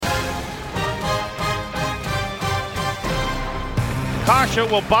Kasha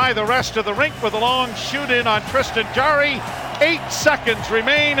will buy the rest of the rink with a long shoot-in on Tristan Jarry. 8 seconds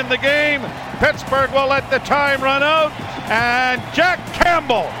remain in the game. Pittsburgh will let the time run out. And Jack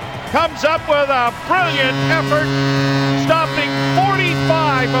Campbell comes up with a brilliant effort, stopping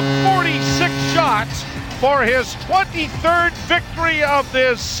 45 of 46 shots for his 23rd victory of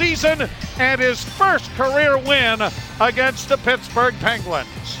this season and his first career win against the Pittsburgh Penguins.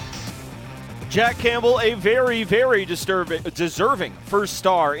 Jack Campbell, a very, very deserving first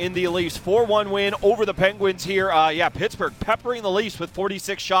star in the Leafs. 4-1 win over the Penguins here. Pittsburgh peppering the Leafs with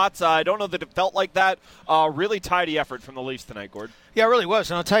 46 shots. I don't know that it felt like that. Really tidy effort from the Leafs tonight, Gord. Yeah, it really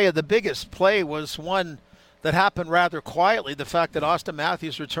was. And I'll tell you, the biggest play was one that happened rather quietly, the fact that Auston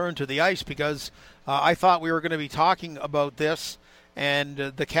Matthews returned to the ice, because I thought we were going to be talking about this. And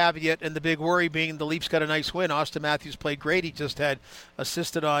the caveat and the big worry being the Leafs got a nice win. Auston Matthews played great. He just had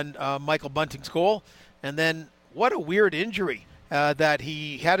assisted on Michael Bunting's goal. And then what a weird injury that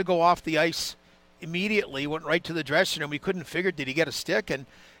he had to go off the ice immediately, went right to the dressing room. We couldn't figure, did he get a stick? And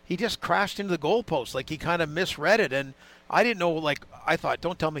he just crashed into the goalpost. Like, he kind of misread it. And I didn't know, I thought,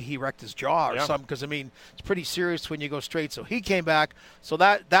 don't tell me he wrecked his jaw or something, because, it's pretty serious when you go straight. So he came back. So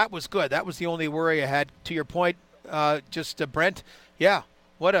that was good. That was the only worry I had. To your point, Brent,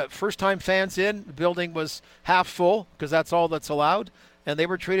 what a first-time fans in. The building was half full because that's all that's allowed, and they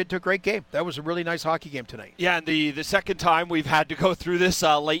were treated to a great game. That was a really nice hockey game tonight. Yeah, and the second time we've had to go through this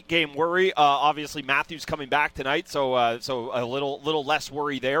late-game worry. Obviously, Matthews coming back tonight, so a little less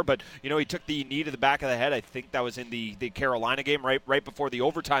worry there. But, he took the knee to the back of the head. I think that was in the Carolina game right before the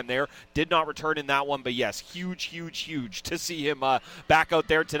overtime there. Did not return in that one, but, yes, huge to see him back out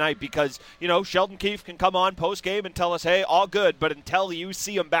there tonight because, Sheldon Keefe can come on post-game and tell us, hey, all good. But until you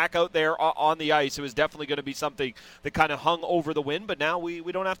see him back out there on the ice, it was definitely going to be something that kind of hung over the win. But now we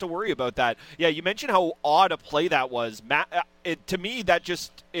don't have to worry about that. Yeah, you mentioned how odd a play that was. To me, that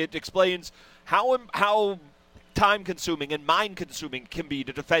just it explains how time-consuming and mind-consuming can be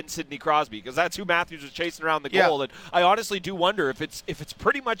to defend Sidney Crosby, because that's who Matthews was chasing around the goal. And I honestly do wonder if it's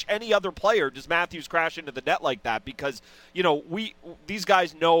pretty much any other player, does Matthews crash into the net like that? Because these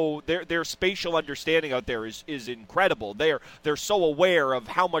guys know their spatial understanding out there is incredible. They're so aware of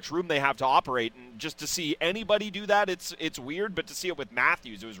how much room they have to operate, and just to see anybody do that, it's weird. But to see it with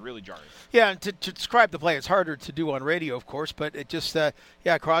Matthews, it was really jarring. Yeah, and to describe the play, it's harder to do on radio, of course. But it just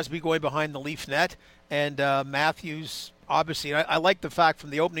Crosby going behind the Leaf net. And Matthews, obviously, I like the fact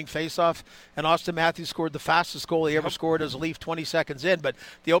from the opening faceoff, and Auston Matthews scored the fastest goal he ever scored as a Leaf 20 seconds in. But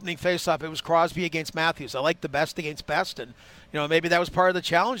the opening faceoff, it was Crosby against Matthews. I like the best against best, and maybe that was part of the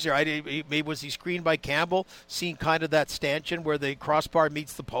challenge there. Maybe was he screened by Campbell, seeing kind of that stanchion where the crossbar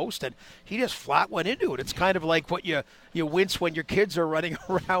meets the post, and he just flat went into it. It's kind of like what you wince when your kids are running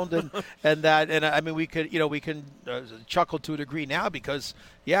around and that. And we can chuckle to a degree now because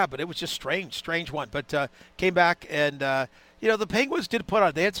but it was just strange one. But came back and. The Penguins did put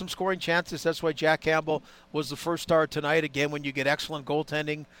on. They had some scoring chances. That's why Jack Campbell was the first star tonight. Again, when you get excellent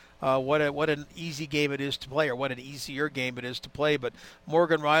goaltending, what an easy game it is to play, or what an easier game it is to play. But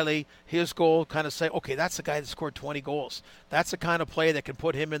Morgan Rielly, his goal kind of say, okay, that's the guy that scored 20 goals. That's the kind of play that can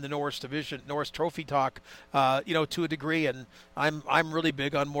put him in the Norris Trophy talk, to a degree. And I'm really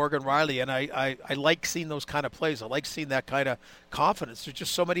big on Morgan Rielly, and I like seeing those kind of plays. I like seeing that kind of confidence. There's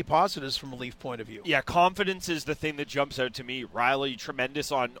just so many positives from a Leaf point of view. Yeah, confidence is the thing that jumps out to me. Rielly,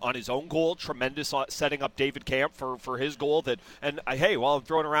 tremendous on his own goal, tremendous on setting up David Kampf for his goal. I'm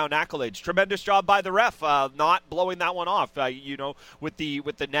throwing around accolades. Tremendous job by the ref, not blowing that one off. With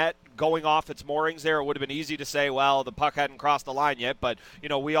the net going off its moorings there, it would have been easy to say, well, the puck hadn't crossed the line yet, but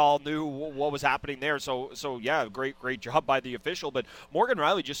we all knew what was happening there. So yeah, great job by the official. But Morgan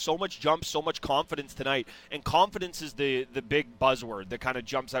Rielly, just so much jump, so much confidence tonight, and confidence is the big buzzword that kind of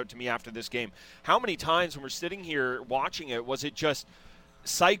jumps out to me after this game. How many times when we're sitting here watching it was it just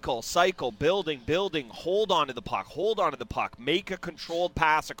cycle, building, hold on to the puck, make a controlled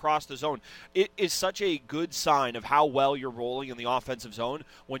pass across the zone? It is such a good sign of how well you're rolling in the offensive zone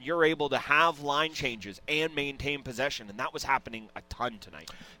when you're able to have line changes and maintain possession, and that was happening a ton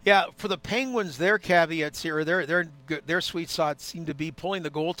tonight. Yeah, for the Penguins, their caveats here, their sweet spots seem to be pulling the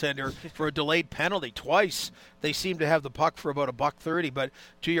goaltender for a delayed penalty twice. They seem to have the puck for about $1.30. But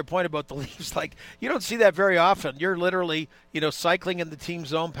to your point about the Leafs, you don't see that very often. You're literally, cycling in the team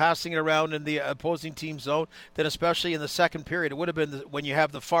zone, passing it around in the opposing team zone, then especially in the second period. It would have been when you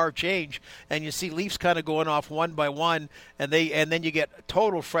have the far change and you see Leafs kind of going off one by one, and then you get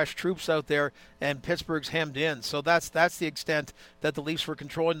total fresh troops out there, and Pittsburgh's hemmed in. So that's the extent that the Leafs were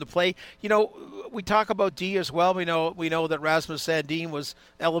controlling the play. We talk about D as well. We know that Rasmus Sandin was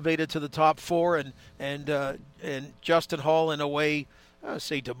elevated to the top four, and Justin Hall in a way,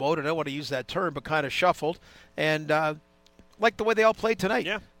 say demoted. I don't want to use that term, but kind of shuffled, and like the way they all played tonight.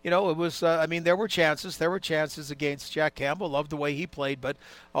 Yeah. It was. There were chances. There were chances against Jack Campbell. Loved the way he played, but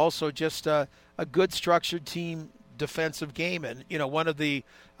also just a good structured team defensive game. And one of the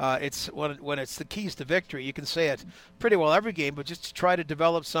it's when it's the keys to victory. You can say it pretty well every game, but just to try to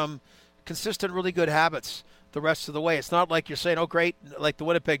develop some consistent, really good habits the rest of the way. It's not like you're saying, oh, great, like the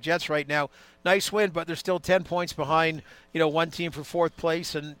Winnipeg Jets right now. Nice win, but they're still 10 points behind, one team for fourth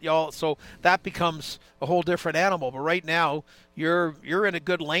place, and so that becomes a whole different animal. But right now, you're in a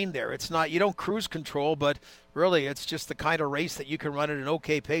good lane there. It's not, you don't cruise control, but really it's just the kind of race that you can run at an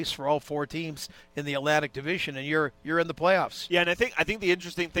okay pace for all four teams in the Atlantic Division, and you're in the playoffs. Yeah, and I think the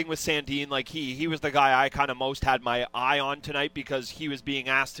interesting thing with Sandin, like he was the guy I kind of most had my eye on tonight, because he was being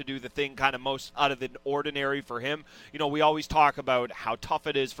asked to do the thing kind of most out of the ordinary for him. We always talk about how tough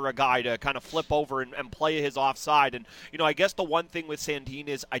it is for a guy to kind of flip over and play his offside. And, I guess the one thing with Sandin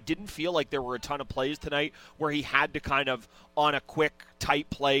is I didn't feel like there were a ton of plays tonight where he had to kind of, on a quick, tight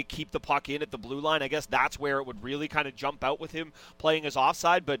play, keep the puck in at the blue line. I guess that's where it would really kind of jump out with him playing his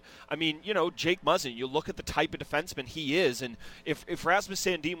offside. But, Jake Muzzin, you look at the type of defenseman he is, and if Rasmus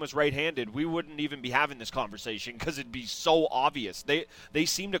Sandin was right-handed, we wouldn't even be having this conversation because it'd be so obvious. They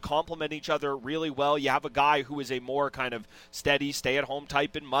seem to complement each other really well. You have a guy who is a more kind of steady, stay-at-home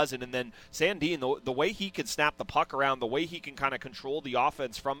type in Muzzin, and then Sandin, the way he can snap the puck around, the way he can kind of control the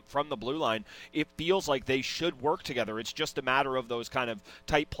offense from the blue line, it feels like they should work together. It's just a matter of those kind of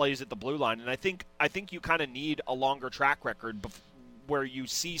tight plays at the blue line, and I think you kind of need a longer track record where you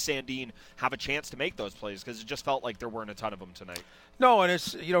see Sandin have a chance to make those plays, because it just felt like there weren't a ton of them tonight. No, and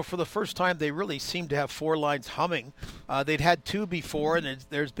it's, for the first time, they really seem to have four lines humming. They'd had two before, and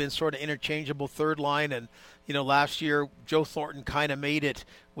there's been sort of interchangeable third line, and last year Joe Thornton kind of made it,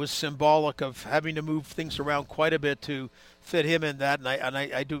 was symbolic of having to move things around quite a bit to fit him in that, and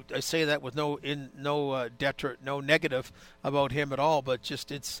I say that with no negative about him at all, but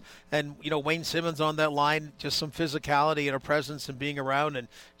just Wayne Simmons on that line, just some physicality and a presence and being around, and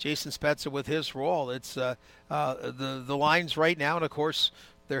Jason Spezza with his role. It's the lines right now, and of course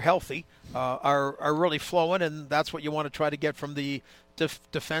they're healthy, are really flowing, and that's what you want to try to get from the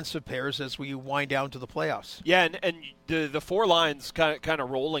defensive pairs as we wind down to the playoffs. Yeah, and the four lines kind of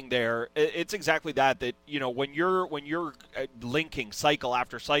rolling there. It's exactly that when you're linking cycle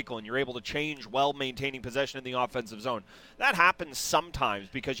after cycle and you're able to change while maintaining possession in the offensive zone, that happens sometimes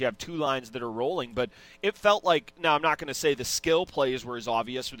because you have two lines that are rolling. But it felt like, now I'm not going to say the skill plays were as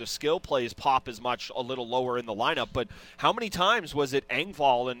obvious or the skill plays pop as much a little lower in the lineup, but how many times was it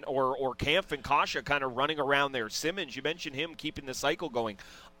Engvall or Kampf and Kasha kind of running around there? Simmons, you mentioned him keeping the cycle going.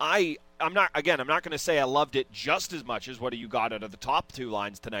 I'm not going to say I loved it just as much as what you got out of the top two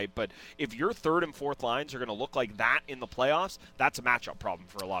lines tonight, but if your third and fourth lines are going to look like that in the playoffs, that's a matchup problem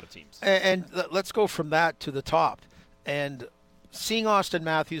for a lot of teams. And let's go from that to the top. And seeing Austin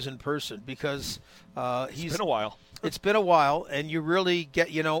Matthews in person, because it's been a while. It's been a while, and you really get,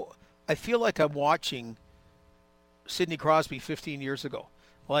 I feel like I'm watching Sidney Crosby 15 years ago.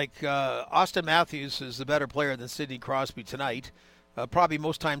 Like Austin Matthews is the better player than Sidney Crosby tonight. Probably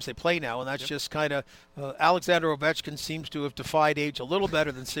most times they play now, and that's just kind of Alexander Ovechkin seems to have defied age a little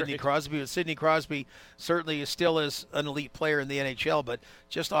better than Sidney Crosby. But Sidney Crosby certainly still is an elite player in the NHL, but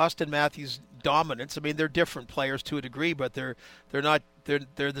just Austin Matthews' dominance. I mean, they're different players to a degree, but they're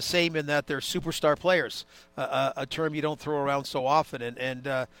the same in that they're superstar players, a term you don't throw around so often. And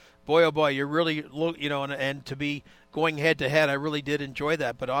boy, oh boy, you're really and to be going head to head, I really did enjoy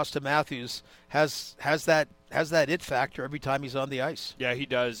that. But Austin Matthews has that it factor every time he's on the ice. Yeah, he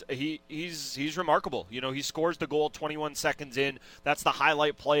does. He's remarkable. He scores the goal 21 seconds in. That's the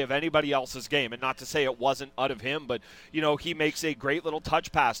highlight play of anybody else's game. And not to say it wasn't out of him, but he makes a great little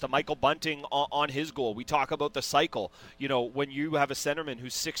touch pass to Michael Bunting on his goal. We talk about the cycle. When you have a centerman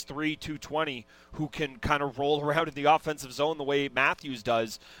who's 6'3", 220, who can kind of roll around in the offensive zone the way Matthews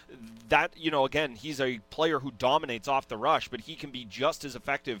does, that again, he's a player who dominates off the rush, but he can be just as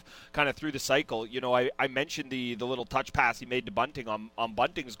effective kind of through the cycle. I mentioned mentioned the little touch pass he made to Bunting on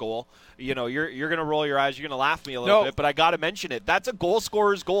Bunting's goal. You're going to roll your eyes. You're going to laugh at me a little bit, but I got to mention it. That's a goal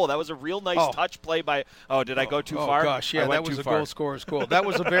scorer's goal. That was a real nice touch play by. Oh, did I go too far? Oh gosh, yeah, that was a goal scorer's goal. That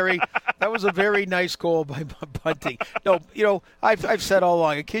was a very nice goal by Bunting. No, I've said all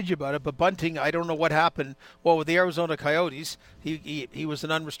along, I kid you about it, but Bunting, I don't know what happened. Well, with the Arizona Coyotes, he was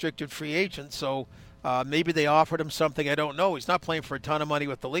an unrestricted free agent, so. Maybe they offered him something. I don't know. He's not playing for a ton of money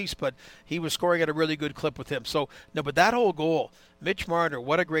with the Leafs, but he was scoring at a really good clip with him. So, no, but that whole goal, Mitch Marner,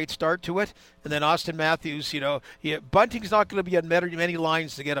 what a great start to it. And then Austin Matthews, Bunting's not going to be on many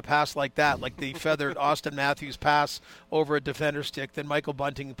lines to get a pass like that, like the feathered Austin Matthews pass over a defender stick, then Michael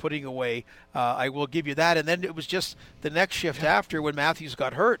Bunting putting away. I will give you that. And then it was just the next shift after when Matthews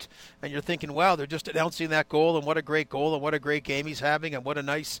got hurt. And you're thinking, wow, they're just announcing that goal, and what a great goal, and what a great game he's having, and what a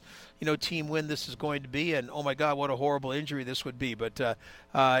nice, team win this is going to be. And, oh, my God, what a horrible injury this would be. But,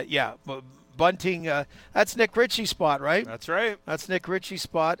 Bunting, that's Nick Ritchie's spot, right? That's right. That's Nick Ritchie's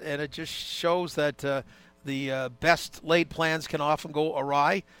spot, and it just shows that the best laid plans can often go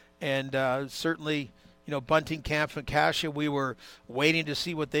awry. And certainly, Bunting, Kampf, and Kasha, we were waiting to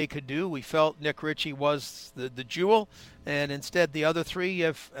see what they could do. We felt Nick Ritchie was the jewel, and instead the other three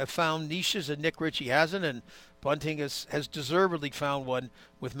have found niches, and Nick Ritchie hasn't, and Bunting has deservedly found one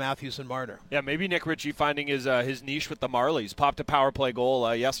with Matthews and Marner. Yeah, maybe Nick Ritchie finding his niche with the Marlies. Popped a power play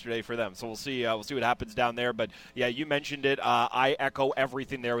goal yesterday for them, so we'll see what happens down there. But yeah, you mentioned it. I echo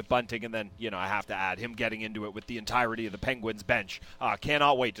everything there with Bunting, and then I have to add him getting into it with the entirety of the Penguins bench.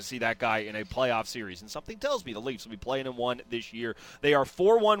 Cannot wait to see that guy in a playoff series. And something tells me the Leafs will be playing in one this year. They are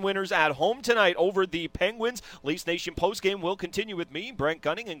 4-1 winners at home tonight over the Penguins. Leafs Nation postgame will continue with me, Brent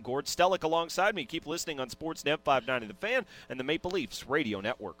Gunning, and Gord Stellick alongside me. Keep listening on Sportsnet 590 The Fan and the Maple Leafs Radio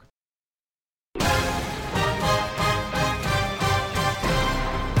Network.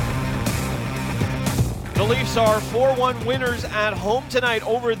 The Leafs are 4-1 winners at home tonight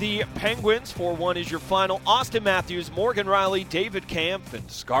over the Penguins. 4-1 is your final. Austin Matthews, Morgan Rielly, David Kampf, and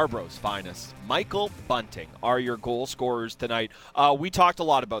Scarborough's finest, Michael Bunting, are your goal scorers tonight. We talked a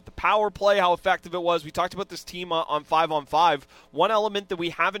lot about the power play, how effective it was. We talked about this team on 5-on-5. One element that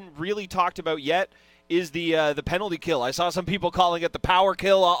we haven't really talked about yet is the penalty kill. I saw some people calling it the power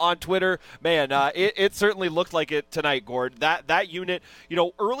kill on Twitter. Man, it certainly looked like it tonight, Gord. That unit,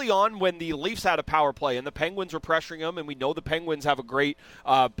 early on when the Leafs had a power play and the Penguins were pressuring them, and we know the Penguins have a great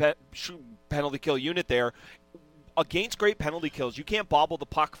penalty kill unit there. Against great penalty kills, you can't bobble the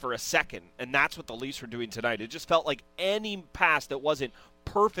puck for a second, and that's what the Leafs were doing tonight. It just felt like any pass that wasn't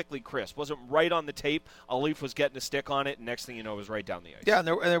perfectly crisp, wasn't right on the tape, a Leaf was getting a stick on it, and next thing you know, it was right down the ice. Yeah, and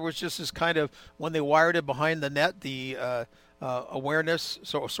there was just this kind of, when they wired it behind the net, the awareness.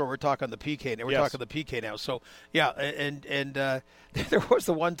 So we're talking the PK now. We're talking the PK now. So, yeah, and there was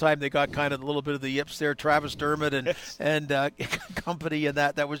the one time they got kind of a little bit of the yips there, Travis Dermott and company, and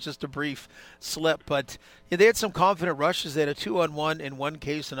that was just a brief slip. But they had some confident rushes. They had a 2-on-1 in one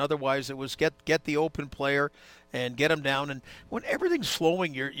case, and otherwise it was get the open player and get them down. And when everything's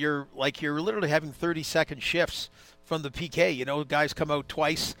flowing, you're literally having 30-second shifts from the PK. Guys come out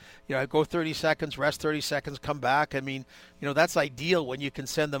twice, go 30 seconds, rest 30 seconds, come back. I mean, that's ideal when you can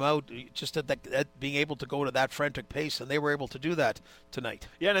send them out just at being able to go to that frantic pace, and they were able to do that tonight.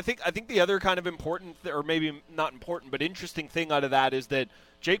 Yeah, and I think the other kind of important, or maybe not important, but interesting thing out of that is that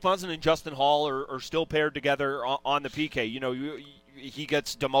Jake Muzzin and Justin Hall are still paired together on the PK. He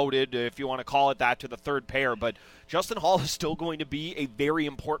gets demoted, if you want to call it that, to the third pair, but Justin Hall is still going to be a very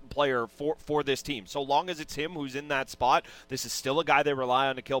important player for this team. So long as it's him who's in that spot, this is still a guy they rely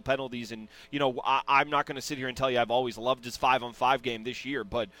on to kill penalties. And, I'm not going to sit here and tell you I've always loved his 5-on-5 game this year,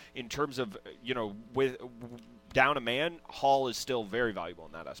 but in terms of, with down a man, Hall is still very valuable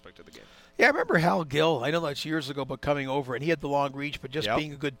in that aspect of the game. Yeah, I remember Hal Gill. I know that's years ago, but coming over, and he had the long reach, but just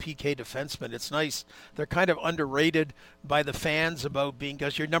being a good PK defenseman. It's nice. They're kind of underrated by the fans about being,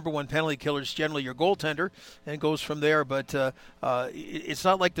 because your number one penalty killer is generally your goaltender, and goes from there. But it's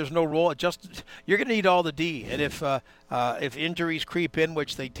not like there's no role. You're going to need all the D, and if injuries creep in,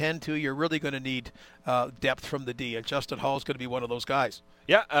 which they tend to, you're really going to need depth from the D, and Justin Hall is going to be one of those guys.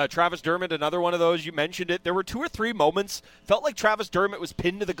 Yeah, Travis Dermott, another one of those. You mentioned it. There were 2 or 3 moments. Felt like Travis Dermott was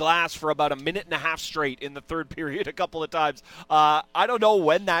pinned to the glass for about a minute and a half straight in the third period a couple of times. I don't know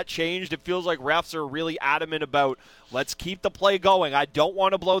when that changed. It feels like refs are really adamant about, let's keep the play going. I don't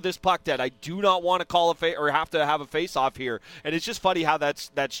want to blow this puck dead. I do not want to call or have to have a face-off here. And it's just funny how that's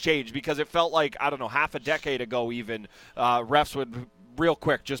changed, because it felt like, I don't know, half a decade ago even, refs would real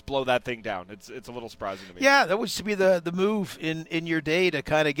quick just blow that thing down. It's a little surprising to me. Yeah, that was to be the move in your day to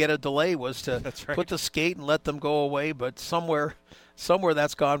kind of get a delay, was to That's right. put the skate and let them go away. But somewhere somewhere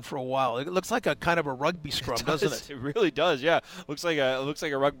that's gone for a while. It looks like a kind of a rugby scrum, doesn't it? It really does. Yeah, looks like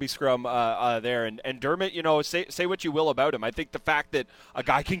a rugby scrum there. And Dermott, you know, say what you will about him. I think the fact that a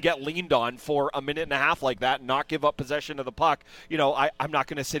guy can get leaned on for a minute and a half like that and not give up possession of the puck, you know, I'm not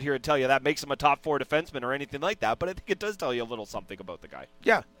going to sit here and tell you that makes him a top 4 defenseman or anything like that. But I think it does tell you a little something about the guy.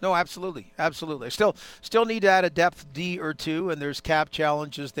 Yeah, no, absolutely. Still need to add a depth D or two, and there's cap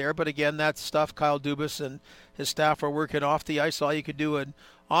challenges there. But again, that's stuff Kyle Dubas and his staff are working off the ice. All you could do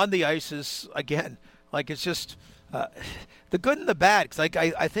on the ice is, again, like it's just the good and the bad. Because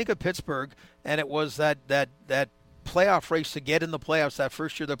I think of Pittsburgh, and it was that playoff race to get in the playoffs that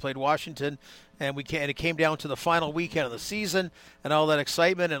first year they played Washington, and it came down to the final weekend of the season and all that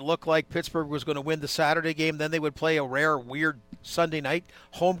excitement, and it looked like Pittsburgh was going to win the Saturday game. Then they would play a rare, weird Sunday night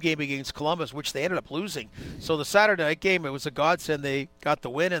home game against Columbus, which they ended up losing. So the Saturday night game, it was a godsend. They got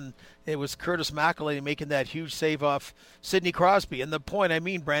the win, and it was Curtis McElhinney making that huge save off Sidney Crosby. And the point I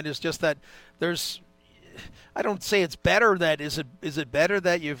mean, Brand, is just that I don't say it's better that is it better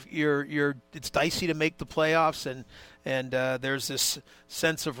that it's dicey to make the playoffs and there's this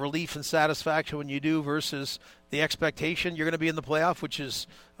sense of relief and satisfaction when you do versus the expectation you're going to be in the playoff, which is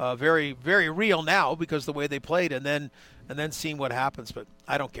very, very real now because the way they played, and then seeing what happens. But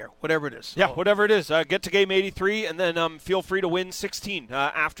I don't care, whatever it is. Yeah, whatever it is. Get to game 83, and then feel free to win 16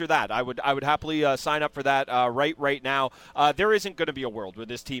 after that. I would happily sign up for that right now. There isn't going to be a world where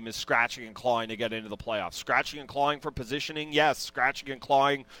this team is scratching and clawing to get into the playoffs. Scratching and clawing for positioning, yes. Scratching and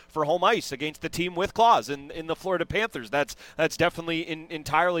clawing for home ice against the team with claws in the Florida Panthers. That's definitely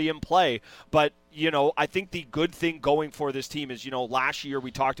entirely in play. But you know, I think the good thing going for this team is, you know, last year we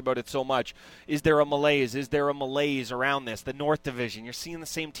talked about it so much. Is there a malaise? Is there a malaise around this? The North Division, you're seeing the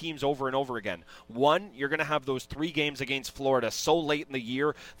same teams over and over again. One, you're going to have those 3 games against Florida so late in the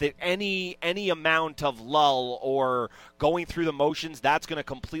year that any amount of lull or going through the motions, that's going to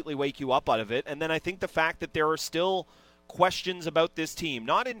completely wake you up out of it. And then I think the fact that there are still questions about this team,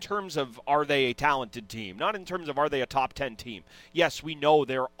 not in terms of are they a talented team, not in terms of are they a top 10 team. Yes, we know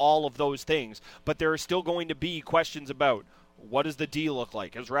they're all of those things, but there are still going to be questions about what does the D look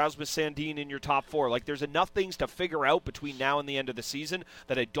like? Is Rasmus Sandin in your top 4? Like, there's enough things to figure out between now and the end of the season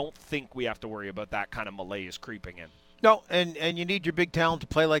that I don't think we have to worry about that kind of malaise creeping in. No, and you need your big talent to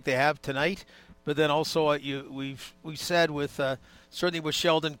play like they have tonight, but then also we've said with certainly with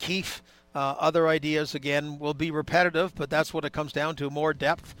Sheldon Keefe. Other ideas, again, will be repetitive, but that's what it comes down to, more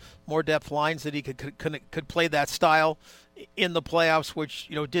depth lines that he could play that style in the playoffs, which,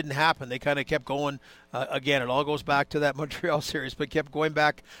 you know, didn't happen. They kind of kept going. Again, it all goes back to that Montreal series, but kept going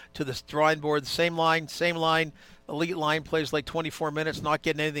back to the drawing board. Same line, elite line plays like 24 minutes, not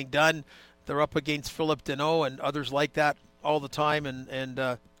getting anything done. They're up against Philip Deneau and others like that all the time.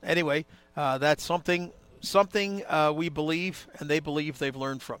 And anyway, that's something we believe, and they believe they've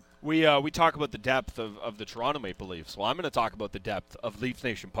learned from. We talk about the depth of the Toronto Maple Leafs. Well, I'm going to talk about the depth of Leafs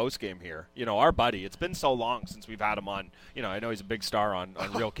Nation postgame here. You know, our buddy, it's been so long since we've had him on. You know, I know he's a big star on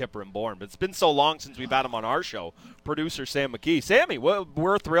Real Kipper and Bourne, but it's been so long since we've had him on our show. Producer Sam McKee. Sammy,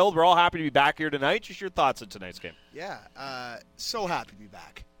 we're thrilled. We're all happy to be back here tonight. Just your thoughts on tonight's game. Yeah, so happy to be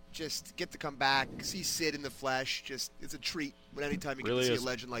back. Just get to come back, see Sid in the flesh. Just it's a treat when anytime you get to see a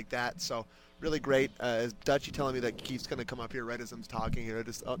legend like that. So really great. Is Dutchie telling me that Keith's going to come up here right as I'm talking here?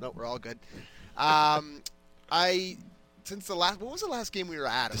 No, we're all good. What was the last game we were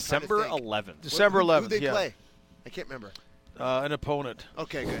at? December 11th. December 11th. Who did they play? I can't remember. An opponent.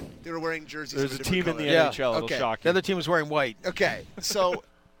 Okay, good. They were wearing jerseys. There's a team color. in the NHL. It'll shock you. The other team was wearing white. Okay, so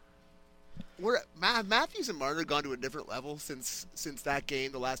Matthews and Marner gone to a different level since that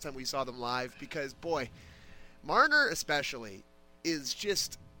game, the last time we saw them live, because, boy, Marner especially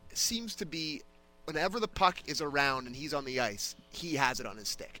seems to be, whenever the puck is around and he's on the ice, he has it on his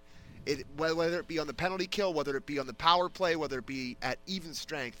stick. Whether it be on the penalty kill, whether it be on the power play, whether it be at even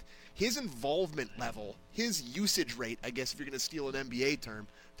strength, his involvement level, his usage rate, I guess if you're going to steal an NBA term,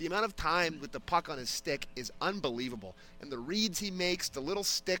 the amount of time with the puck on his stick is unbelievable. And the reads he makes, the little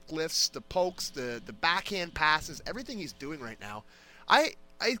stick lifts, the pokes, the backhand passes, everything he's doing right now, I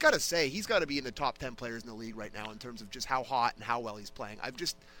got to say, he's got to be in the top 10 players in the league right now in terms of just how hot and how well he's playing.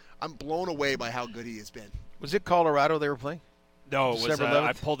 I'm blown away by how good he has been. Was it Colorado they were playing? No, it was,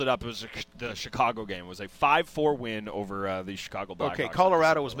 I pulled it up. It was the Chicago game. It was a 5-4 win over the Chicago Blackhawks. Okay,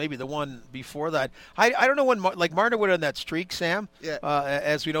 Colorado was maybe the one before that. I don't know when, Marner went on that streak, Sam,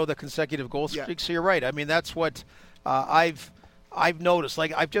 as we know, the consecutive goal streak. Yeah. So you're right. I mean, that's what I've noticed.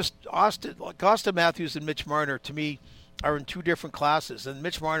 Like, Austin Matthews and Mitch Marner, to me, are in two different classes. And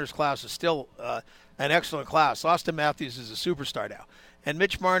Mitch Marner's class is still an excellent class. Austin Matthews is a superstar now. And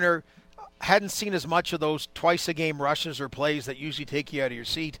Mitch Marner, hadn't seen as much of those twice-a-game rushes or plays that usually take you out of your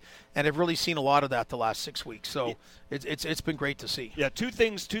seat, and I've really seen a lot of that the last 6 weeks. So it's been great to see. Yeah, two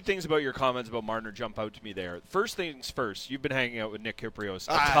things about your comments about Marner jump out to me there. First things first, you've been hanging out with Nick Kypreos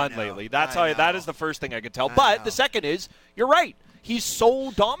a ton lately. That is the first thing I could tell. But the second is, you're right. He's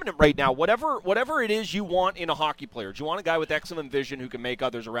so dominant right now. Whatever it is you want in a hockey player. Do you want a guy with excellent vision who can make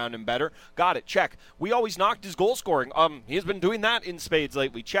others around him better? Got it. Check. We always knocked his goal scoring. He's been doing that in spades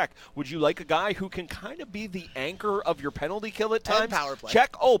lately. Check. Would you like a guy who can kind of be the anchor of your penalty kill at times? And power play.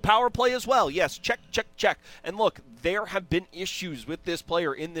 Check. Oh, power play as well. Yes. Check. And look, there have been issues with this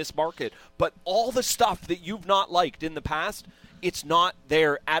player in this market, but all the stuff that you've not liked in the past, it's not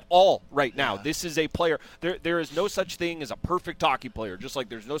there at all right now. Yeah. This is a player. There is no such thing as a perfect hockey player, just like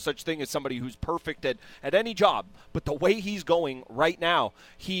there's no such thing as somebody who's perfect at any job. But the way he's going right now,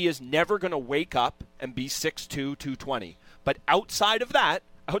 he is never going to wake up and be 6'2", 220. But outside of that,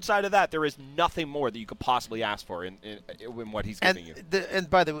 there is nothing more that you could possibly ask for in what he's giving you. And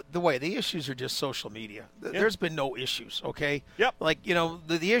by the way, the issues are just social media. There's been no issues, okay? Yep. Like,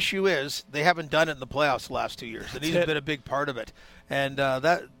 the issue is they haven't done it in the playoffs the last 2 years, and he's been a big part of it. And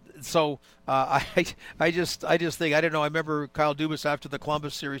I just think, I don't know, I remember Kyle Dubas after the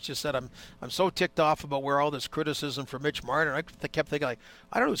Columbus series just said, I'm so ticked off about where all this criticism for Mitch Marner. I kept thinking, like,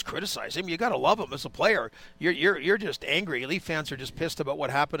 I don't know who's criticizing him. You got to love him as a player. You're just angry. Leaf fans are just pissed about what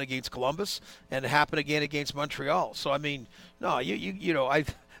happened against Columbus and happened again against Montreal. So, I mean, no, the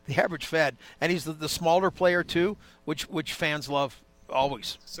average fan, and he's the smaller player too, which fans love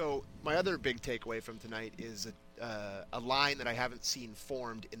always. So my other big takeaway from tonight is a line that I haven't seen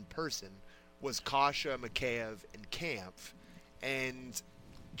formed in person was Kasha, Mikheyev, and Kampf, and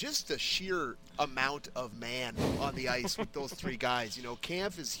just the sheer amount of man on the ice with those three guys.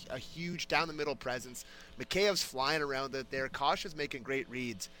 Kampf is a huge down-the-middle presence. Mikheyev's flying around out there. Kasha's making great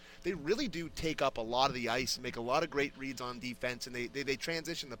reads. They really do take up a lot of the ice and make a lot of great reads on defense, and they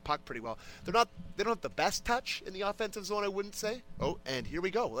transition the puck pretty well. They don't have the best touch in the offensive zone, I wouldn't say. Oh, and here we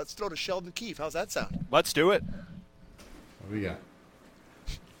go. Let's throw to Sheldon Keefe. How's that sound? Let's do it. What do we got?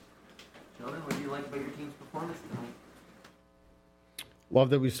 Sheldon, what do you like about your team's performance tonight?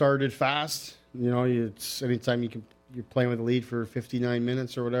 Love that we started fast. It's anytime you're playing with a lead for 59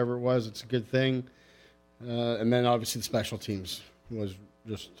 minutes or whatever it was, it's a good thing. And then obviously the special teams was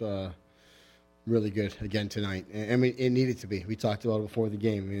just really good again tonight. And it needed to be. We talked about it before the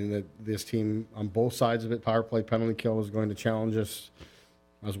game. I mean, that this team on both sides of it, power play, penalty kill, is going to challenge us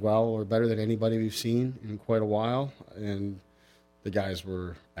as well or better than anybody we've seen in quite a while. And the guys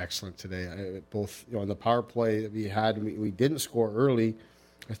were excellent today. Both on the power play that we had, we didn't score early.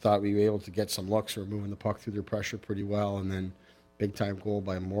 I thought we were able to get some looks or moving the puck through their pressure pretty well. And then big-time goal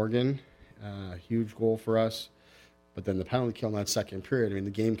by Morgan, huge goal for us. But then the penalty kill in that second period, I mean,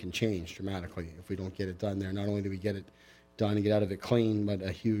 the game can change dramatically if we don't get it done there. Not only do we get it done and get out of it clean, but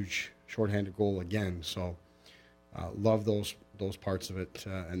a huge shorthanded goal again. So love those parts of it.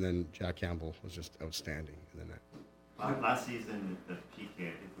 And then Jack Campbell was just outstanding in the net. Last season, the PK,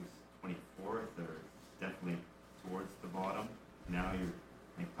 I think, was 24th, or definitely towards the bottom. Now you're,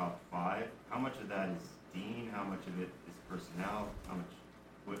 I think, top 5. How much of that is Dean? How much of it is personnel?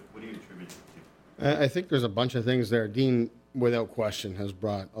 What do you attribute it to? I think there's a bunch of things there. Dean, without question, has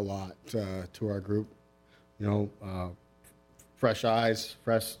brought a lot to our group. Fresh eyes,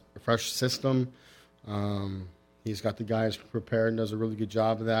 fresh system. He's got the guys prepared and does a really good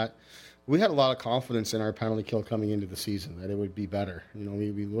job of that. We had a lot of confidence in our penalty kill coming into the season that it would be better.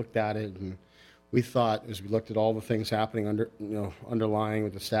 We looked at it and we thought, as we looked at all the things happening underlying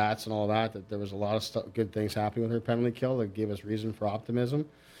with the stats and all that there was a lot of good things happening with our penalty kill that gave us reason for optimism.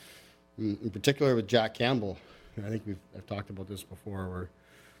 In particular with Jack Campbell, I think I've talked about this before, where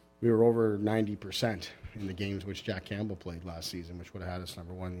we were over 90% in the games which Jack Campbell played last season, which would have had us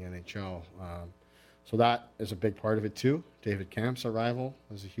number 1 in the NHL. So that is a big part of it too. David Kampf's arrival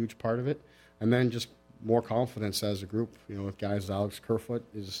is a huge part of it. And then just more confidence as a group, with guys. Alex Kerfoot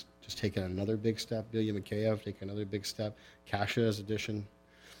is just taking another big step. Ilya Mikheyev taking another big step. Kasha's addition,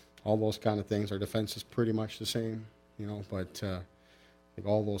 all those kind of things. Our defense is pretty much the same, but I think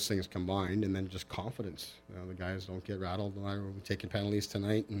all those things combined, and then just confidence. The guys don't get rattled no matter what. We're taking penalties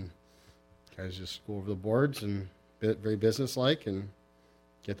tonight, and guys just go over the boards and very businesslike and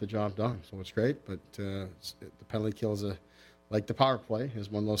get the job done. So it's great, but the penalty kill is like the power play is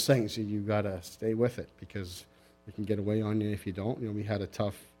one of those things. You got to stay with it because it can get away on you if you don't. We had a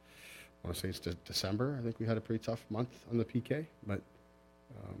tough, I want to say it's December. I think we had a pretty tough month on the PK, but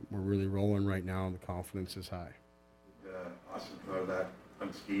we're really rolling right now, and the confidence is high. Austin come out of that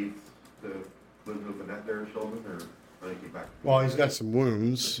unscathed to live with the net there, Sheldon, or Or they came back? Well, he's got some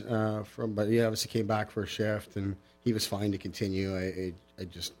wounds but he obviously came back for a shift, and he was fine to continue. I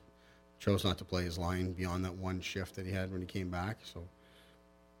just chose not to play his line beyond that one shift that he had when he came back. So,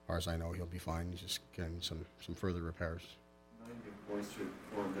 as far as I know, he'll be fine. He's just getting some further repairs. 9 good points to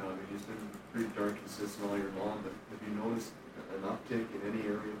form now. I mean, he's been pretty darn consistent all year long, but have you noticed an uptick in any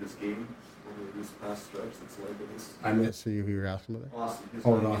area of this game over this past stretch that's led to this? I missed who you were asking about there.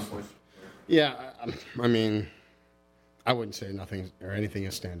 Austin. Austin. Yeah, I mean, I wouldn't say nothing or anything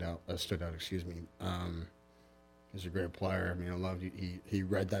has stood out. Excuse me. He's a great player. I mean, I loved he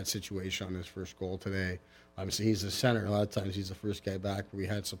read that situation on his first goal today. Obviously, he's the center. A lot of times, he's the first guy back. But we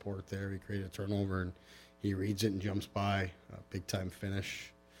had support there. He created a turnover, and he reads it and jumps by. Big time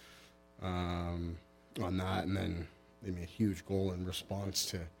finish on that, and then they made a huge goal in response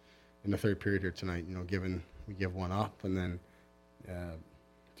to in the third period here tonight. You know, we give one up, and then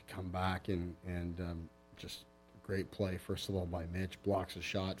to come back and just great play. First of all, by Mitch, blocks a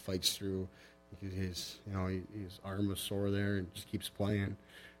shot, fights through. His arm was sore there, and just keeps playing,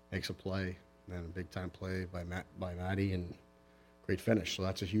 makes a play, and then a big time play by Matty, and great finish. So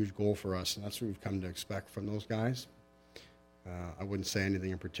that's a huge goal for us, and that's what we've come to expect from those guys. I wouldn't say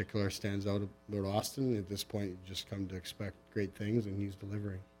anything in particular stands out about Austin. At this point, you just come to expect great things, and he's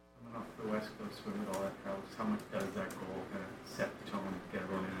delivering. Coming off the West Coast swim with all that crowd, how much does that goal kind of set the tone, get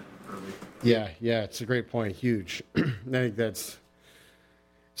everyone in early? Yeah, it's a great point. Huge. I think it's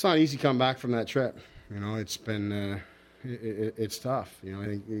not easy to come back from that trip. You know, it's been it's tough. You know, I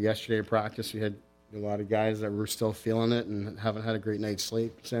think yesterday in practice we had a lot of guys that were still feeling it and haven't had a great night's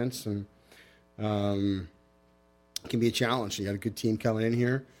sleep since, and it can be a challenge. You got a good team coming in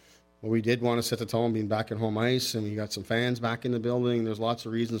here. Well, we did want to set the tone being back at home ice, and we got some fans back in the building. There's lots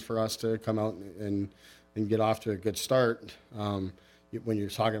of reasons for us to come out and get off to a good start. When you're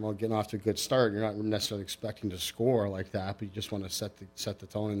talking about getting off to a good start, you're not necessarily expecting to score like that, but you just want to set the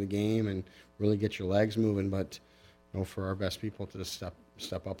tone in the game and really get your legs moving. But you know, for our best people to just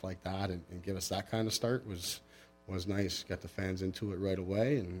step up like that and give us that kind of start was nice. Got the fans into it right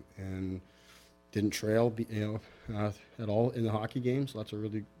away and didn't trail at all in the hockey games. So that's a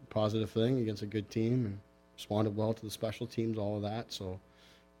really positive thing against a good team, and responded well to the special teams, all of that. So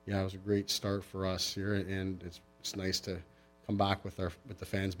yeah, it was a great start for us here, and it's nice to come back with the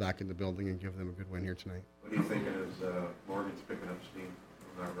fans back in the building and give them a good win here tonight. What are you thinking as Morgan's picking up steam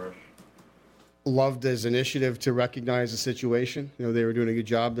from that rush? Loved his initiative to recognize the situation. You know, they were doing a good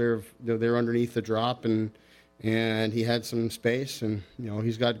job there. They're underneath the drop, and he had some space, and you know,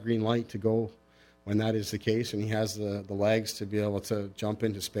 he's got green light to go when that is the case, and he has the legs to be able to jump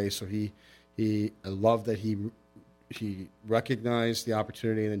into space. So I love that he recognized the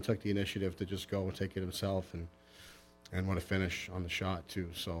opportunity and then took the initiative to just go and take it himself, and what a finish on the shot too.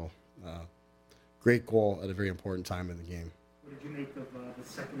 So great goal at a very important time in the game. What did you make of the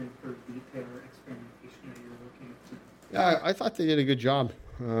second and third detail or experimentation that you're looking at? Yeah, I thought they did a good job.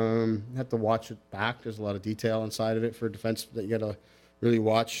 Have to watch it back. There's a lot of detail inside of it for defense that you got to really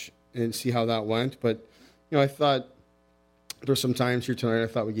watch and see how that went. But you know, I thought there's some times here tonight I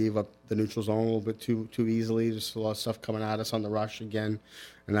thought we gave up the neutral zone a little bit too easily. Just a lot of stuff coming at us on the rush again,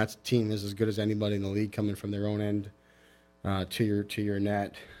 and that team is as good as anybody in the league coming from their own end to your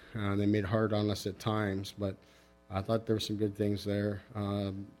net. They made it hard on us at times, but I thought there were some good things there.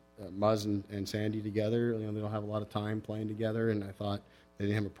 Muzz and Sandy together, you know, they don't have a lot of time playing together, and I thought they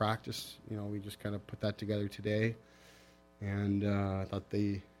didn't have a practice. You know, we just kind of put that together today, and I thought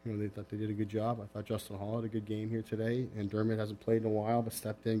they did a good job. I thought Justin Hall had a good game here today, and Dermott hasn't played in a while, but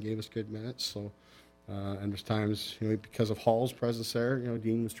stepped in, gave us good minutes. So, and there's times, you know, because of Hall's presence there, you know,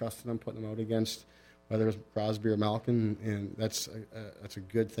 Dean was trusting him, putting him out against whether it was Crosby or Malkin, and that's a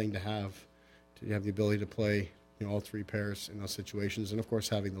good thing to have the ability to play, you know, all three pairs in those situations, and of course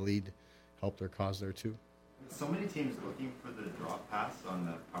having the lead helped their cause there too. So many teams looking for the drop pass on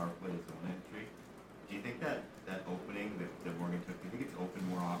the power play zone entry. Do you think that opening that Morgan took, do you think it's open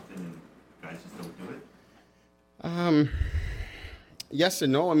more often and guys just don't do it? Yes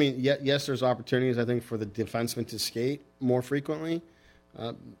and no. I mean, yes, there's opportunities, I think, for the defenseman to skate more frequently.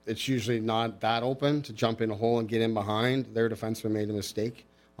 It's usually not that open to jump in a hole and get in behind. Their defenseman made a mistake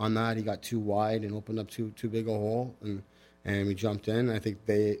on that. He got too wide and opened up too big a hole, and we jumped in. I think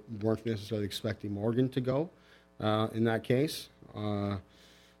they weren't necessarily expecting Morgan to go in that case. The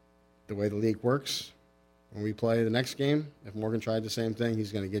way the league works, when we play the next game, if Morgan tried the same thing,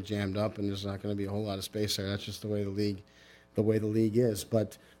 he's going to get jammed up, and there's not going to be a whole lot of space there. That's just the way the league is.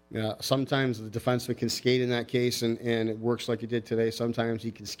 But sometimes the defenseman can skate in that case, and it works like he did today. Sometimes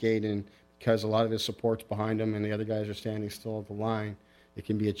he can skate, and because a lot of his support's behind him and the other guys are standing still at the line, it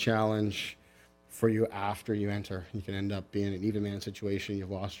can be a challenge for you after you enter. You can end up being an even man situation. You've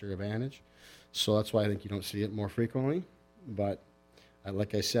lost your advantage. So that's why I think you don't see it more frequently. But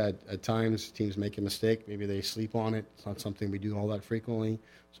like I said, at times teams make a mistake. Maybe they sleep on it. It's not something we do all that frequently,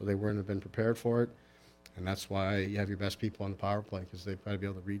 so they wouldn't have been prepared for it. And that's why you have your best people on the power play, because they've got to be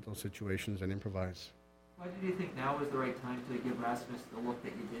able to read those situations and improvise. Why did you think now was the right time to give Rasmus the look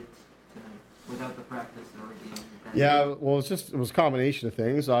that you did tonight without the practice or game? Yeah, well, it was a combination of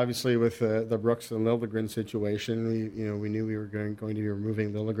things. Obviously, with the Brooks and Liljegren situation, we knew we were going to be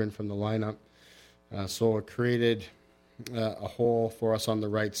removing Liljegren from the lineup, so it created a hole for us on the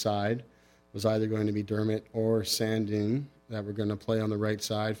right side. It was either going to be Dermott or Sandin that were going to play on the right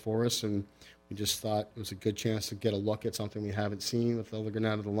side for us, and we just thought it was a good chance to get a look at something we haven't seen with Liljegren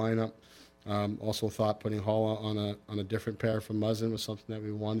out of the lineup. Also thought putting Hall on a different pair from Muzzin was something that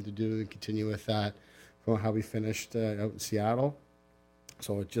we wanted to do and continue with that from how we finished out in Seattle.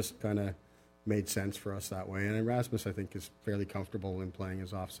 So it just kind of made sense for us that way. And Erasmus, I think, is fairly comfortable in playing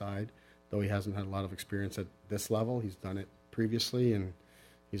his offside, though he hasn't had a lot of experience at this level. He's done it previously, and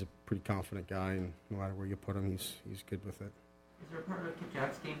he's a pretty confident guy, and no matter where you put him, he's good with it. Is there a part of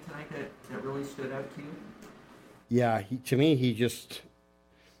Jack's game tonight that really stood out to you? Yeah, to me,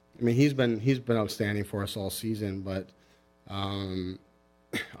 he's been outstanding for us all season, but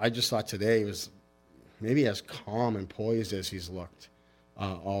I just thought today was maybe as calm and poised as he's looked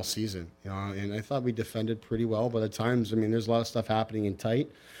all season. And I thought we defended pretty well, but at times, there's a lot of stuff happening in tight,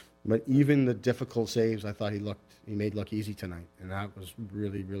 but even the difficult saves, I thought he made look easy tonight, and that was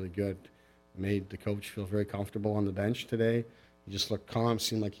really, really good. Made the coach feel very comfortable on the bench today. He just looked calm,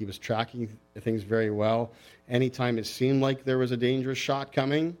 seemed like he was tracking things very well. Anytime it seemed like there was a dangerous shot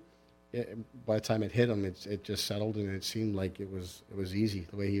coming, by the time it hit him, it just settled, and it seemed like it was easy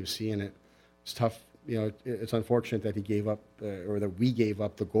the way he was seeing it. It's tough. It's unfortunate that he gave up, or that we gave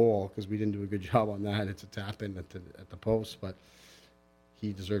up the goal, because we didn't do a good job on that. It's a tap in at the post, but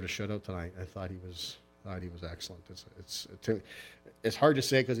he deserved a shutout tonight. I thought he was excellent. It's hard to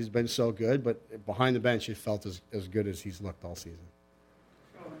say because he's been so good, but behind the bench, it felt as good as he's looked all season.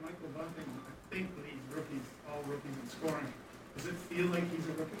 Well, Michael Bunting, I think leads all rookies in scoring. Does it feel like he's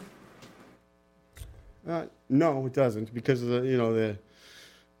a rookie? No, it doesn't, because of the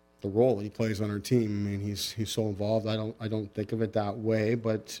role that he plays on our team. He's so involved. I don't think of it that way,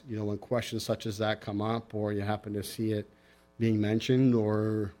 but when questions such as that come up, or you happen to see it being mentioned,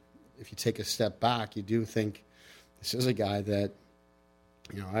 or if you take a step back, you do think this is a guy that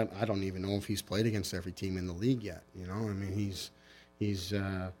I don't even know if he's played against every team in the league yet. He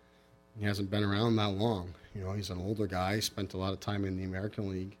hasn't been around that long. He's an older guy, spent a lot of time in the American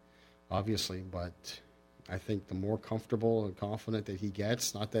League, obviously, but I think the more comfortable and confident that he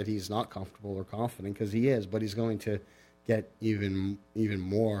gets, not that he's not comfortable or confident, because he is, but he's going to get even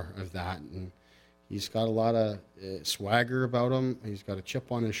more of that. And he's got a lot of swagger about him. He's got a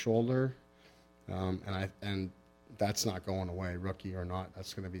chip on his shoulder, and that's not going away, rookie or not.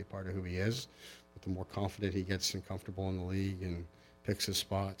 That's going to be a part of who he is. But the more confident he gets and comfortable in the league and picks his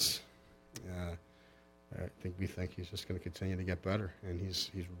spots, we think he's just going to continue to get better. And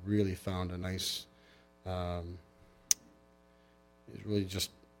he's really found a nice. He's really just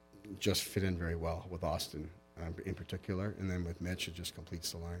fit in very well with Austin in particular, and then with Mitch, it just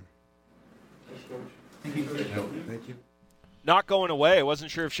completes the line. Thank you. Thank you. Not going away. I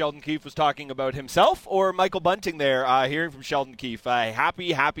wasn't sure if Sheldon Keefe was talking about himself or Michael Bunting there. Hearing from Sheldon Keefe, a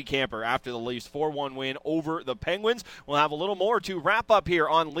happy camper after the Leafs 4-1 win over the Penguins. We'll have a little more to wrap up here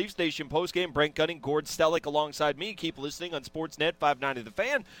on Leafs Nation postgame. Brent Gunning, Gord Stellick alongside me. Keep listening on Sportsnet 590 The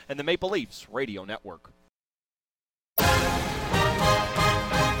Fan and the Maple Leafs Radio Network.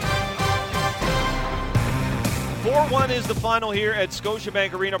 4-1 is the final here at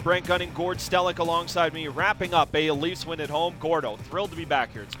Scotiabank Arena. Brent Gunning, Gord Stellick alongside me, wrapping up a Leafs win at home. Gordo, thrilled to be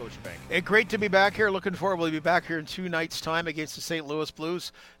back here at Scotiabank. Great to be back here. Looking forward. We'll be back here in 2 nights' time against the St. Louis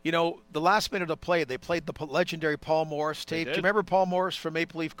Blues. The last minute of play, they played the legendary Paul Morris tape. Do you remember Paul Morris from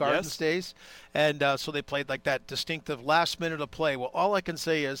Maple Leaf Gardens days? And so they played like that distinctive last minute of play. Well, all I can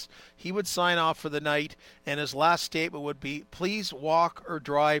say is he would sign off for the night, and his last statement would be, please walk or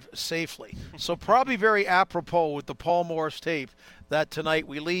drive safely. So probably very apropos with the Paul Morris tape that tonight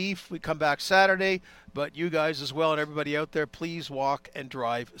we leave. We come back Saturday, but you guys as well and everybody out there, please walk and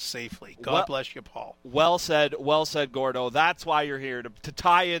drive safely. God bless you, Paul. Well said, Gordo. That's why you're here, to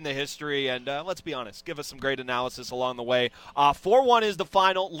tie in the history, and let's be honest, give us some great analysis along the way. 4-1 is the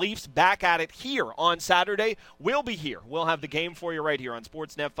final. Leafs back at it here on Saturday. We'll be here. We'll have the game for you right here on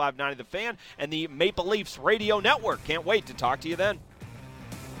Sportsnet 590 The Fan and the Maple Leafs Radio Network. Can't wait to talk to you then.